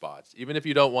streaming spots. Even if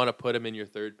you don't want to put him in your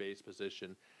third base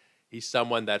position, he's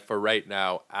someone that for right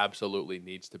now absolutely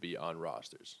needs to be on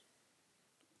rosters.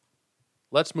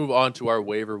 Let's move on to our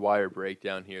waiver wire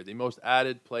breakdown here. The most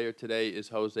added player today is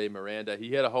Jose Miranda. He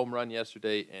hit a home run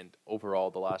yesterday, and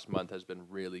overall the last month has been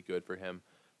really good for him.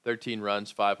 13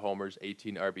 runs, 5 homers,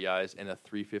 18 RBIs, and a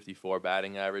 .354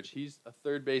 batting average. He's a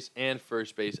third base and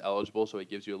first base eligible, so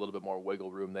it gives you a little bit more wiggle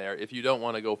room there. If you don't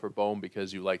want to go for Boehm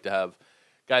because you like to have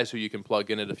guys who you can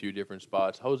plug in at a few different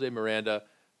spots. Jose Miranda,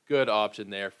 good option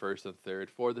there, first and third.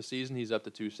 For the season, he's up to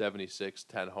 276,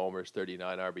 10 homers,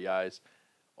 39 RBIs.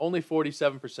 Only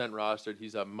 47% rostered.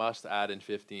 He's a must-add in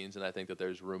 15s, and I think that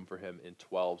there's room for him in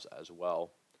 12s as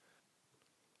well.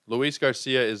 Luis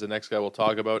Garcia is the next guy we'll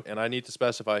talk about, and I need to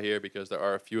specify here because there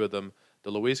are a few of them.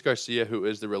 The Luis Garcia, who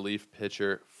is the relief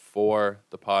pitcher for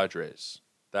the Padres.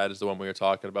 That is the one we are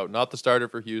talking about. Not the starter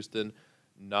for Houston,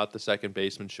 not the second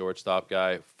baseman shortstop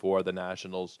guy for the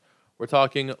Nationals. We're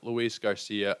talking Luis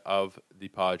Garcia of the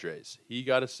Padres. He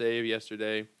got a save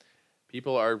yesterday.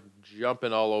 People are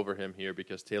jumping all over him here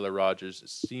because Taylor Rogers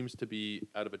seems to be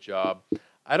out of a job.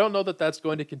 I don't know that that's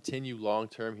going to continue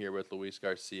long-term here with Luis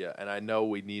Garcia, and I know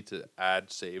we need to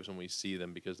add saves when we see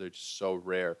them because they're just so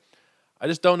rare. I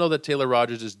just don't know that Taylor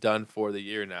Rogers is done for the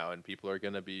year now, and people are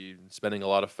going to be spending a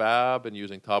lot of fab and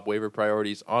using top waiver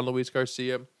priorities on Luis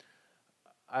Garcia.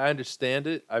 I understand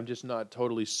it. I'm just not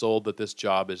totally sold that this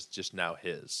job is just now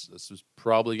his. This is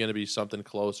probably going to be something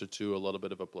closer to a little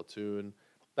bit of a platoon.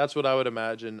 That's what I would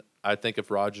imagine. I think if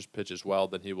Rogers pitches well,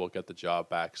 then he will get the job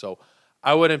back. So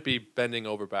I wouldn't be bending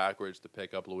over backwards to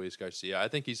pick up Luis Garcia. I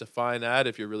think he's a fine ad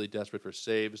if you're really desperate for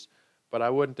saves, but I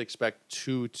wouldn't expect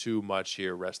too much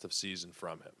here rest of season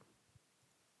from him.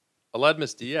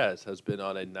 Aledmus Diaz has been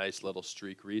on a nice little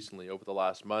streak recently over the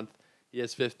last month. He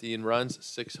has 15 runs,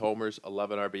 6 homers,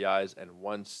 11 RBIs, and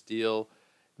 1 steal.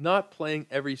 Not playing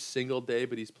every single day,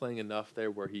 but he's playing enough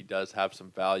there where he does have some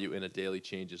value in a daily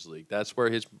changes league. That's where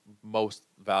his most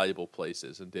valuable place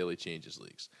is, in daily changes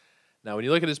leagues. Now, when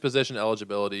you look at his position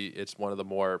eligibility, it's one of the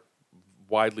more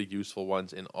widely useful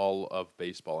ones in all of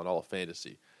baseball and all of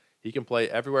fantasy. He can play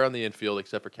everywhere on the infield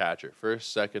except for catcher,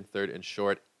 first, second, third, and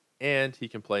short, and he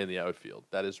can play in the outfield.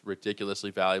 That is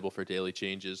ridiculously valuable for daily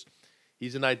changes.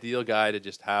 He's an ideal guy to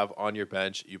just have on your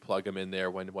bench. You plug him in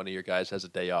there when one of your guys has a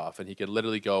day off, and he can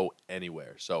literally go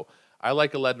anywhere. So I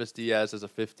like Aledmus Diaz as a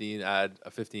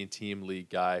 15-team league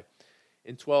guy.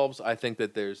 In 12s, I think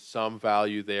that there's some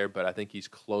value there, but I think he's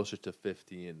closer to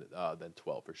 15 than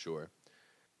 12 for sure.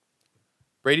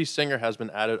 Brady Singer has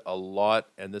been added a lot,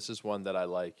 and this is one that I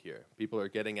like here. People are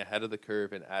getting ahead of the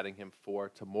curve and adding him for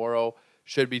tomorrow.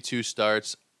 Should be 2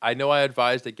 starts. I know I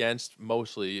advised against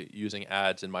mostly using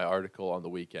ads in my article on the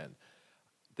weekend.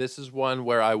 This is one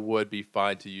where I would be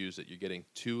fine to use it. You're getting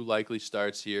 2 likely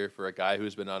starts here for a guy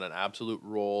who's been on an absolute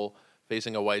roll,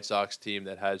 facing a White Sox team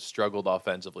that has struggled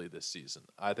offensively this season.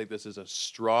 I think this is a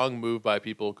strong move by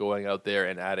people going out there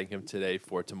and adding him today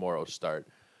for tomorrow's start.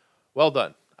 Well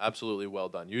done. Absolutely well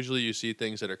done. Usually you see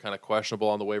things that are kind of questionable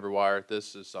on the waiver wire.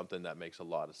 This is something that makes a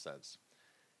lot of sense.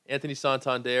 Anthony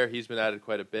Santander, he's been added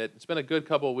quite a bit. It's been a good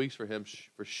couple of weeks for him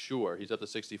for sure. He's up to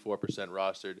 64%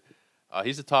 rostered.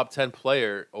 He's a top 10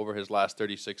 player over his last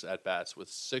 36 at-bats with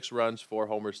 6 runs, 4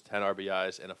 homers, 10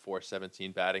 RBIs, and a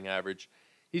 .417 batting average.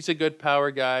 He's a good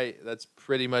power guy. That's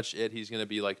pretty much it. He's going to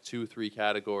be like 2-3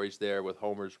 categories there with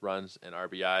homers, runs, and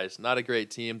RBIs. Not a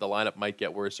great team. The lineup might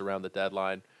get worse around the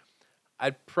deadline.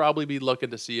 I'd probably be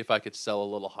looking to see if I could sell a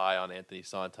little high on Anthony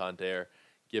Santander,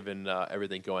 given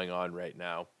everything going on right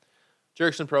now.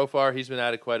 Jurickson Profar, he's been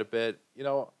added quite a bit. You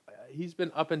know, he's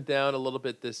been up and down a little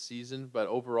bit this season, but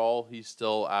overall he's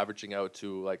still averaging out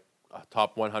to like a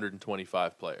top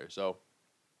 125 player. So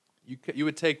you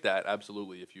would take that,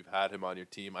 absolutely, if you've had him on your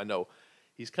team. I know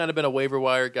he's kind of been a waiver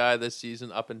wire guy this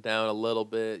season, up and down a little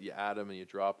bit. You add him and you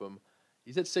drop him.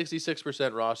 He's at 66%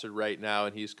 rostered right now,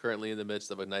 and he's currently in the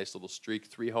midst of a nice little streak.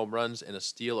 3 home runs and a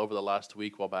steal over the last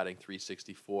week while batting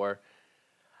 .364.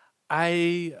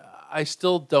 I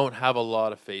still don't have a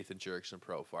lot of faith in Jurickson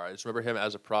Profar. I just remember him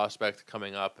as a prospect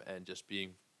coming up and just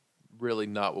being really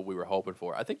not what we were hoping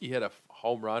for. I think he hit a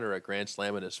home run or a grand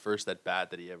slam in his first at-bat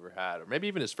that he ever had, or maybe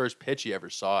even his first pitch he ever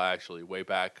saw, actually, way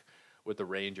back with the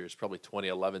Rangers, probably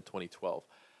 2011, 2012.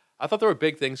 I thought there were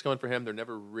big things coming for him. There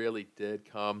never really did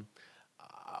come.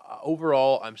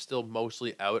 Overall, I'm still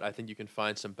mostly out. I think you can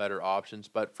find some better options,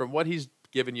 but from what he's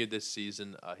given you this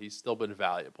season, he's still been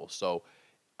valuable. So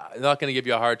I'm not going to give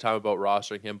you a hard time about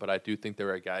rostering him, but I do think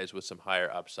there are guys with some higher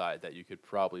upside that you could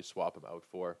probably swap him out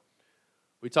for.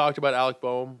 We talked about Alec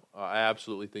Boehm. I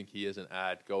absolutely think he is an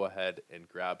ad. Go ahead and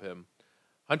grab him.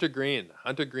 Hunter Green.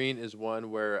 Hunter Green is one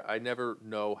where I never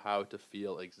know how to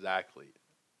feel exactly.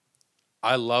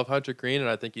 I love Hunter Green, and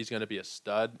I think he's going to be a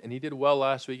stud. And he did well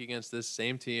last week against this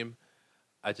same team.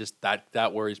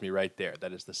 That worries me right there.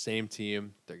 That is the same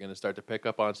team. They're going to start to pick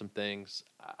up on some things.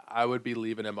 I would be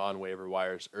leaving him on waiver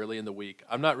wires early in the week.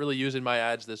 I'm not really using my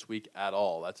ads this week at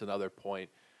all. That's another point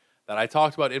that I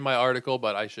talked about in my article,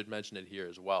 but I should mention it here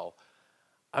as well.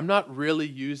 I'm not really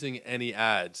using any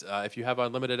ads. If you have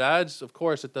unlimited ads, of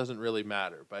course, it doesn't really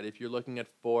matter. But if you're looking at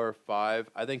 4 or 5,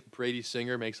 I think Brady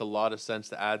Singer makes a lot of sense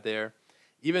to add there.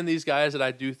 Even these guys that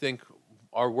I do think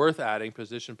are worth adding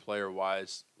position player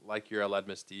wise, like your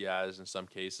Aledmus Diaz in some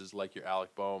cases, like your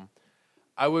Alec Boehm,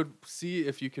 I would see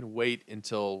if you can wait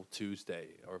until Tuesday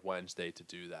or Wednesday to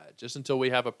do that. Just until we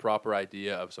have a proper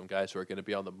idea of some guys who are going to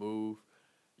be on the move.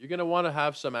 You're going to want to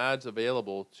have some ads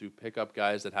available to pick up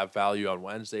guys that have value on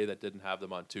Wednesday that didn't have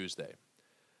them on Tuesday.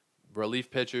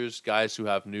 Relief pitchers, guys who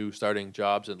have new starting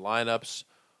jobs and lineups,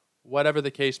 whatever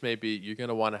the case may be, you're going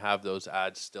to want to have those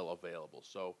ads still available.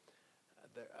 So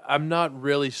I'm not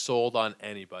really sold on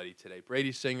anybody today.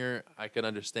 Brady Singer, I can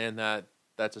understand that.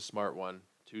 That's a smart one.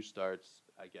 2 starts,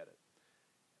 I get it.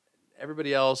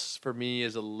 Everybody else, for me,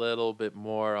 is a little bit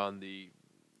more on the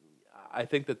I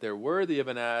think that they're worthy of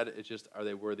an ad. It's just, are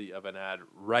they worthy of an ad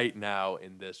right now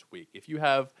in this week? If you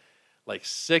have like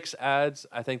 6 ads,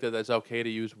 I think that that's okay to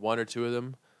use 1 or 2 of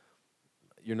them.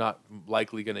 You're not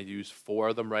likely going to use 4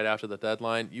 of them right after the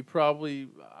deadline. You probably,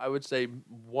 I would say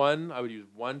 1. I would use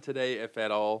 1 today, if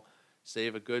at all.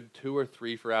 Save a good 2 or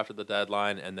 3 for after the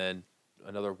deadline, and then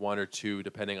another 1 or 2,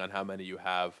 depending on how many you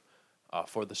have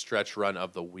for the stretch run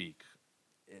of the week.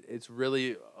 It's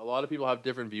really, a lot of people have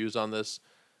different views on this.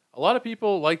 A lot of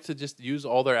people like to just use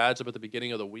all their ads up at the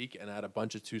beginning of the week and add a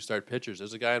bunch of 2-start pitchers.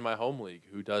 There's a guy in my home league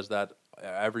who does that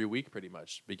every week pretty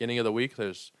much. Beginning of the week,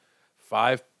 there's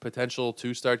 5 potential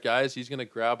 2-start guys. He's going to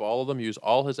grab all of them, use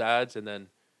all his ads, and then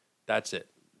that's it.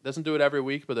 Doesn't do it every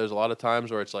week, but there's a lot of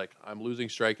times where it's like, I'm losing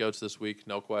strikeouts this week,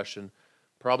 no question.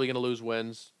 Probably going to lose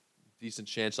wins. Decent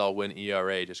chance I'll win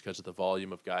ERA just because of the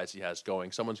volume of guys he has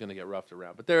going. Someone's going to get roughed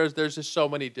around. But there's just so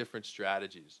many different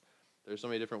strategies. There's so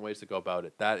many different ways to go about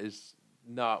it. That is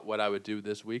not what I would do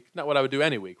this week. Not what I would do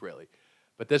any week, really.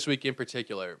 But this week in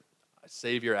particular,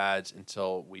 save your ads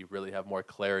until we really have more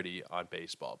clarity on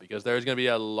baseball, because there's going to be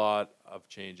a lot of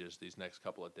changes these next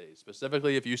couple of days.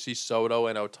 Specifically, if you see Soto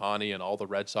and Ohtani and all the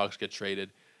Red Sox get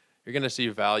traded, you're going to see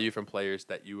value from players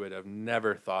that you would have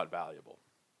never thought valuable.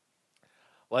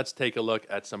 Let's take a look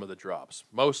at some of the drops.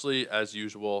 Mostly, as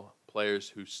usual, players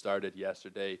who started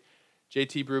yesterday.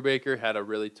 JT Brubaker had a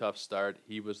really tough start.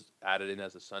 He was added in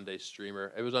as a Sunday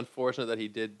streamer. It was unfortunate that he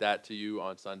did that to you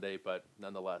on Sunday, but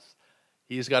nonetheless,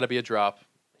 he's got to be a drop.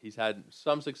 He's had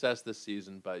some success this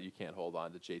season, but you can't hold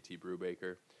on to JT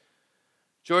Brubaker.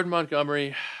 Jordan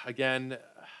Montgomery, again,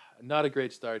 not a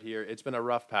great start here. It's been a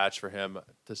rough patch for him,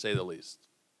 to say the least.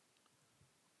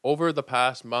 Over the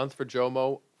past month for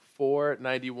Jomo,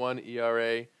 4.91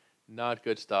 ERA, not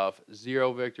good stuff.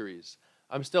 0 victories.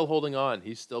 I'm still holding on.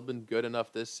 He's still been good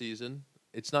enough this season.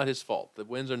 It's not his fault. The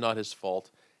wins are not his fault.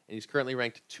 And he's currently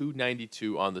ranked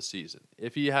 292 on the season.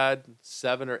 If he had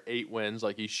 7 or 8 wins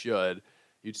like he should,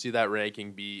 you'd see that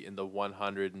ranking be in the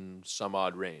 100 and some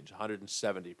odd range,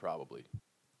 170 probably.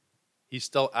 He's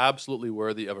still absolutely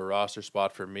worthy of a roster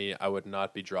spot for me. I would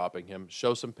not be dropping him.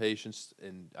 Show some patience,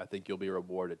 and I think you'll be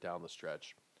rewarded down the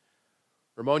stretch.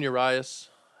 Ramon Urias,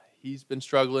 he's been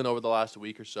struggling over the last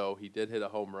week or so. He did hit a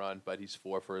home run, but he's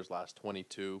 4 for his last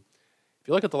 22. If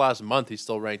you look at the last month, he's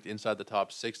still ranked inside the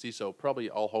top 60, so probably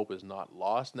all hope is not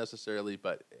lost necessarily,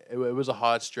 but it was a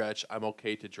hot stretch. I'm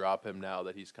okay to drop him now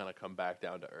that he's kind of come back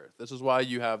down to earth. This is why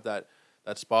you have that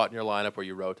spot in your lineup where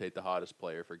you rotate the hottest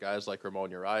player. For guys like Ramon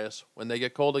Urias, when they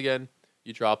get cold again,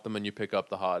 you drop them and you pick up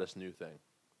the hottest new thing.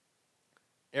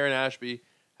 Aaron Ashby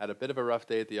had a bit of a rough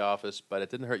day at the office, but it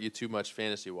didn't hurt you too much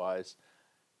fantasy-wise.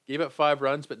 Gave up 5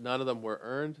 runs, but none of them were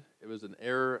earned. It was an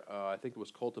error. I think it was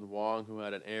Colton Wong who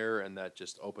had an error, and that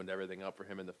just opened everything up for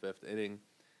him in the 5th inning.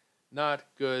 Not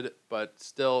good, but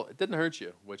still, it didn't hurt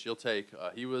you, which you'll take.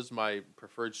 He was my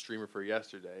preferred streamer for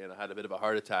yesterday, and I had a bit of a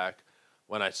heart attack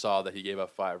when I saw that he gave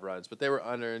up 5 runs. But they were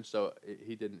unearned, so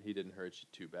he didn't hurt you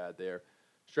too bad there.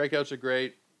 Strikeouts are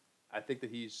great. I think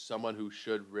that he's someone who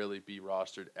should really be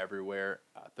rostered everywhere.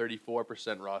 34%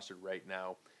 rostered right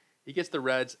now. He gets the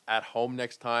Reds at home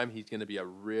next time. He's going to be a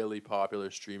really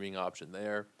popular streaming option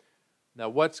there. Now,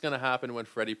 what's going to happen when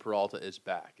Freddie Peralta is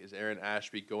back? Is Aaron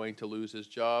Ashby going to lose his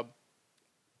job?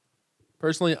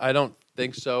 Personally, I don't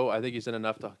think so. I think he's in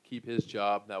enough to keep his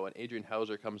job. Now, when Adrian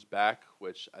Hauser comes back,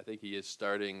 which I think he is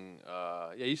starting,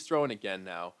 he's throwing again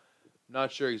now. Not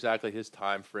sure exactly his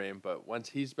time frame, but once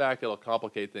he's back, it'll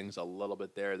complicate things a little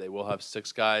bit there. They will have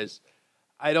 6 guys.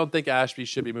 I don't think Ashby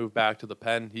should be moved back to the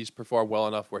pen. He's performed well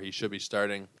enough where he should be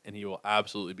starting, and he will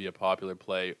absolutely be a popular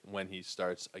play when he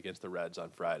starts against the Reds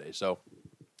on Friday. So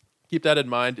keep that in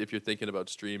mind if you're thinking about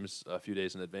streams a few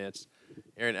days in advance.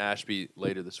 Aaron Ashby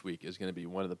later this week is going to be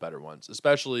one of the better ones,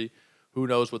 especially Who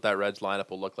knows what that Reds lineup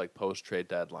will look like post-trade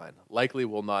deadline. Likely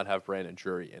will not have Brandon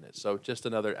Drury in it, so just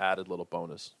another added little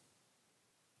bonus.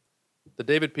 The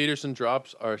David Peterson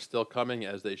drops are still coming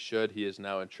as they should. He is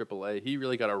now in AAA. He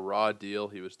really got a raw deal.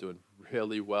 He was doing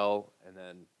really well and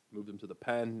then moved him to the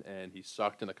pen, and he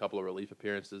sucked in a couple of relief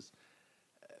appearances.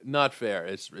 Not fair.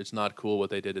 It's not cool what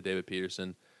they did to David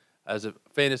Peterson. As a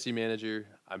fantasy manager,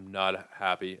 I'm not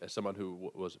happy. As someone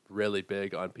who was really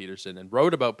big on Peterson and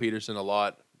wrote about Peterson a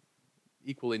lot,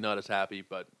 equally not as happy,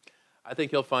 but I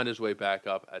think he'll find his way back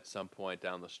up at some point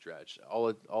down the stretch.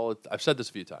 I've said this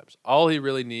a few times. All he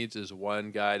really needs is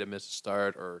one guy to miss a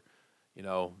start or,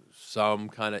 some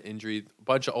kind of injury. A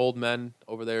bunch of old men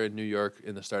over there in New York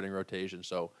in the starting rotation,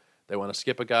 so they want to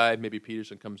skip a guy. Maybe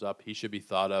Peterson comes up. He should be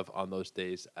thought of on those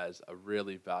days as a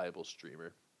really valuable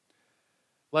streamer.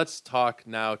 Let's talk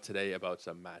now today about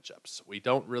some matchups. We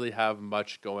don't really have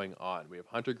much going on. We have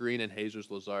Hunter Green and Jesus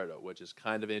Luzardo, which is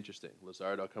kind of interesting.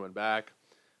 Luzardo coming back.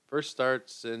 First start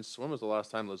since, when was the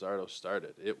last time Luzardo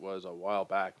started? It was a while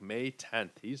back, May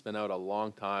 10th. He's been out a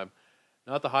long time.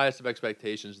 Not the highest of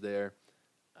expectations there.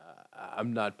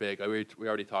 I'm not big. We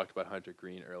already talked about Hunter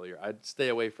Green earlier. I'd stay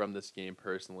away from this game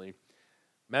personally.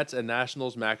 Mets and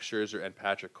Nationals, Max Scherzer and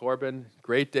Patrick Corbin.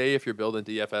 Great day if you're building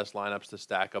DFS lineups to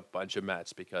stack up a bunch of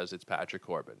Mets because it's Patrick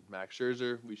Corbin. Max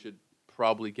Scherzer, we should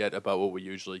probably get about what we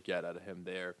usually get out of him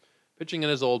there. Pitching in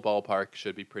his old ballpark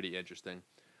should be pretty interesting.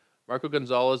 Marco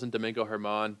Gonzalez and Domingo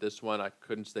Germán. This one I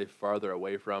couldn't stay farther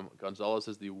away from. Gonzalez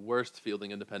is the worst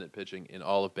fielding independent pitching in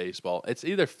all of baseball. It's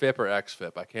either FIP or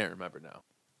XFIP. I can't remember now.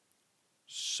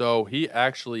 So he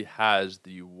actually has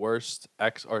the worst he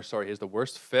has the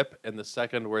worst FIP and the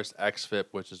second worst XFIP,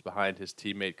 which is behind his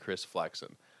teammate Chris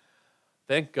Flexen.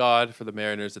 Thank God for the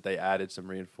Mariners that they added some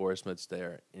reinforcements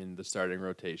there in the starting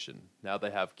rotation. Now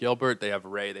they have Gilbert, they have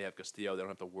Ray, they have Castillo. They don't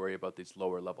have to worry about these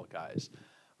lower level guys.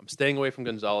 I'm staying away from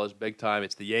Gonzalez big time.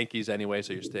 It's the Yankees anyway,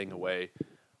 so you're staying away.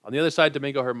 On the other side,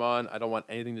 Domingo Germán, I don't want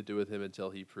anything to do with him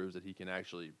until he proves that he can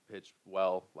actually pitch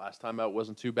well. Last time out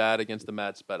wasn't too bad against the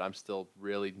Mets, but I'm still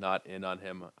really not in on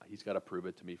him. He's got to prove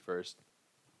it to me first.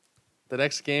 The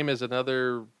next game is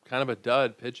another kind of a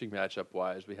dud pitching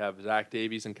matchup-wise. We have Zach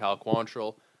Davies and Cal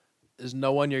Quantrill. There's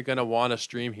no one you're going to want to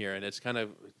stream here, and it's kind of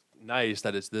nice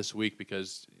that it's this week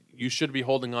because you should be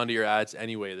holding on to your ads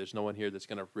anyway. There's no one here that's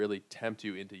going to really tempt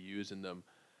you into using them.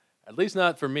 At least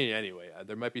not for me, anyway.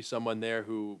 There might be someone there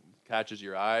who catches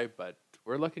your eye, but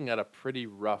we're looking at a pretty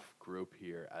rough group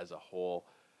here as a whole.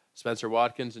 Spencer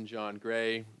Watkins and John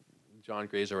Gray. John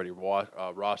Gray's already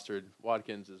rostered.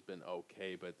 Watkins has been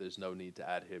okay, but there's no need to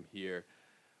add him here.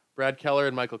 Brad Keller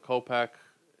and Michael Kopech.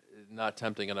 Not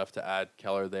tempting enough to add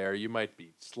Keller there. You might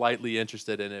be slightly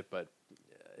interested in it, but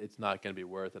it's not going to be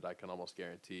worth it, I can almost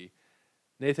guarantee.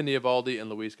 Nathan Eovaldi and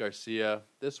Luis Garcia.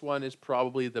 This one is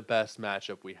probably the best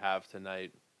matchup we have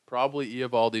tonight. Probably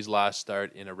Eovaldi's last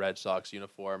start in a Red Sox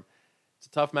uniform. It's a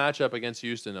tough matchup against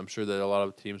Houston. I'm sure that a lot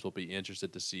of teams will be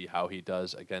interested to see how he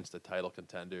does against a title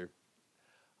contender.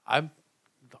 I'm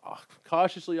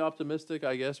cautiously optimistic,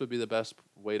 I guess, would be the best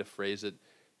way to phrase it.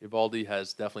 Eovaldi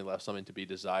has definitely left something to be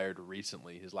desired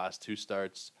recently. His last two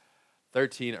starts,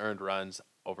 13 earned runs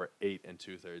over 8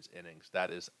 2/3 innings.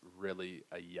 That is really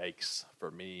a yikes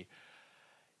for me.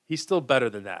 He's still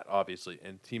better than that, obviously,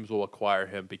 and teams will acquire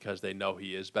him because they know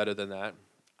he is better than that.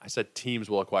 I said teams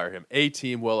will acquire him. A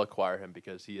team will acquire him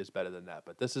because he is better than that.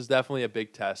 But this is definitely a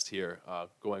big test here,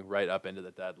 going right up into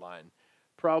the deadline.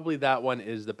 Probably that one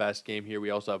is the best game here.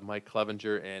 We also have Mike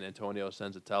Clevenger and Antonio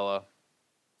Senzatella.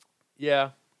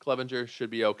 Yeah, Clevenger should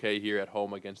be okay here at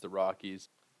home against the Rockies.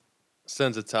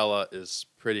 Senzatella is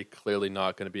pretty clearly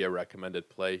not going to be a recommended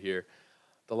play here.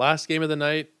 The last game of the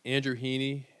night, Andrew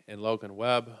Heaney and Logan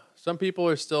Webb. Some people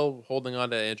are still holding on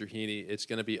to Andrew Heaney. It's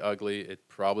going to be ugly. It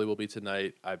probably will be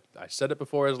tonight. I said it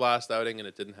before his last outing, and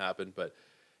it didn't happen, but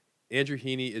Andrew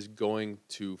Heaney is going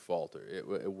to falter.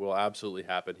 It will absolutely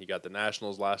happen. He got the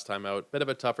Nationals last time out. Bit of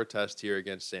a tougher test here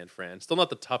against San Fran. Still not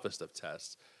the toughest of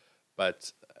tests,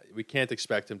 but we can't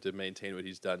expect him to maintain what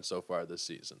he's done so far this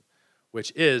season,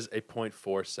 which is a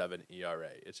 .47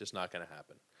 ERA. It's just not going to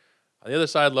happen. On the other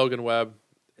side, Logan Webb,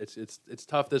 it's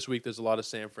tough this week. There's a lot of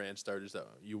San Fran starters that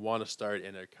you want to start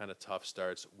in a kind of tough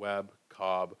starts. Webb,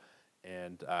 Cobb,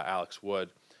 and Alex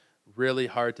Wood. Really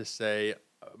hard to say.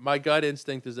 My gut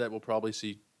instinct is that we'll probably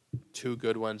see two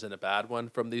good ones and a bad one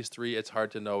from these three. It's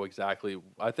hard to know exactly.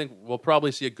 I think we'll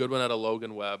probably see a good one out of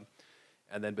Logan Webb.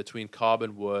 And then between Cobb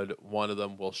and Wood, one of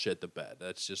them will shit the bed.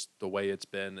 That's just the way it's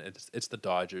been. It's the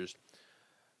Dodgers.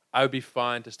 I would be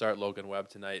fine to start Logan Webb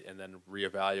tonight and then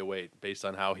reevaluate based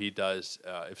on how he does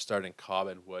if starting Cobb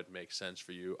and Wood makes sense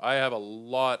for you. I have a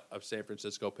lot of San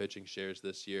Francisco pitching shares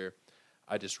this year.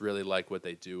 I just really like what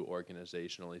they do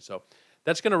organizationally. So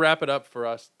that's going to wrap it up for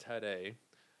us today.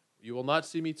 You will not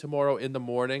see me tomorrow in the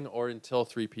morning or until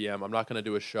 3 p.m. I'm not going to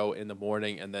do a show in the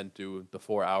morning and then do the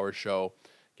 4-hour show.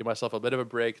 Give myself a bit of a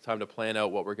break, time to plan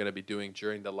out what we're going to be doing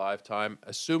during the live time.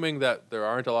 Assuming that there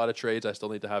aren't a lot of trades, I still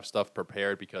need to have stuff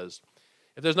prepared, because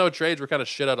if there's no trades, we're kind of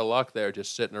shit out of luck there,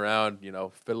 just sitting around,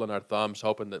 fiddling our thumbs,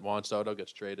 hoping that Juan Soto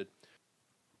gets traded.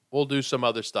 We'll do some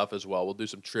other stuff as well. We'll do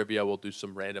some trivia. We'll do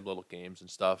some random little games and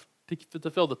stuff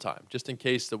to fill the time, just in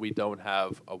case that we don't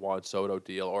have a Juan Soto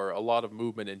deal or a lot of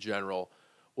movement in general.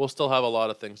 We'll still have a lot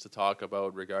of things to talk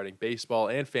about regarding baseball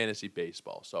and fantasy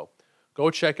baseball. So go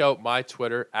check out my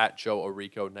Twitter at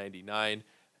JoeOrico99.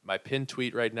 My pinned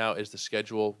tweet right now is the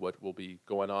schedule, what will be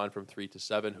going on from 3 to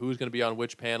 7, who's going to be on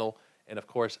which panel. And, of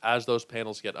course, as those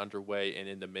panels get underway and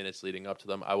in the minutes leading up to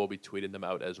them, I will be tweeting them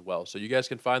out as well. So you guys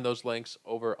can find those links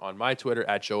over on my Twitter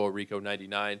at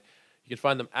JoeOrico99. You can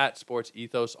find them at Sports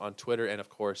Ethos on Twitter and, of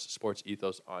course, Sports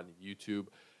Ethos on YouTube.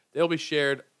 They'll be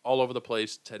shared all over the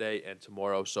place today and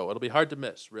tomorrow, so it'll be hard to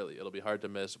miss, really. It'll be hard to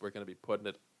miss. We're going to be putting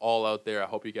it all out there. I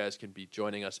hope you guys can be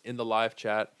joining us in the live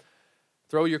chat.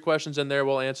 Throw your questions in there.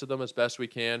 We'll answer them as best we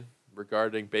can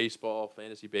regarding baseball,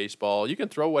 fantasy baseball. You can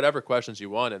throw whatever questions you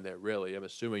want in there, really. I'm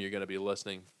assuming you're going to be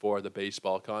listening for the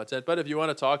baseball content. But if you want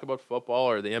to talk about football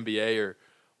or the NBA or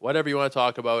whatever you want to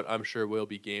talk about, I'm sure we'll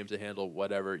be game to handle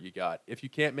whatever you got. If you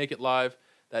can't make it live,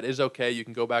 that is okay. You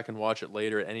can go back and watch it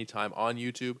later at any time on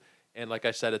YouTube. And like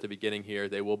I said at the beginning here,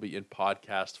 they will be in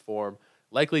podcast form,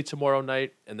 likely tomorrow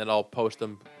night, and then I'll post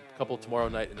them a couple tomorrow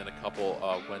night and then a couple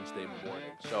Wednesday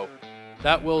morning. So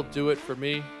that will do it for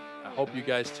me. I hope you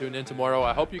guys tune in tomorrow.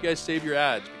 I hope you guys save your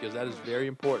ads, because that is very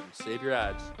important. Save your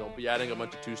ads. Don't be adding a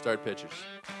bunch of 2-star pitchers.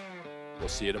 We'll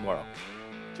see you tomorrow.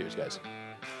 Cheers, guys.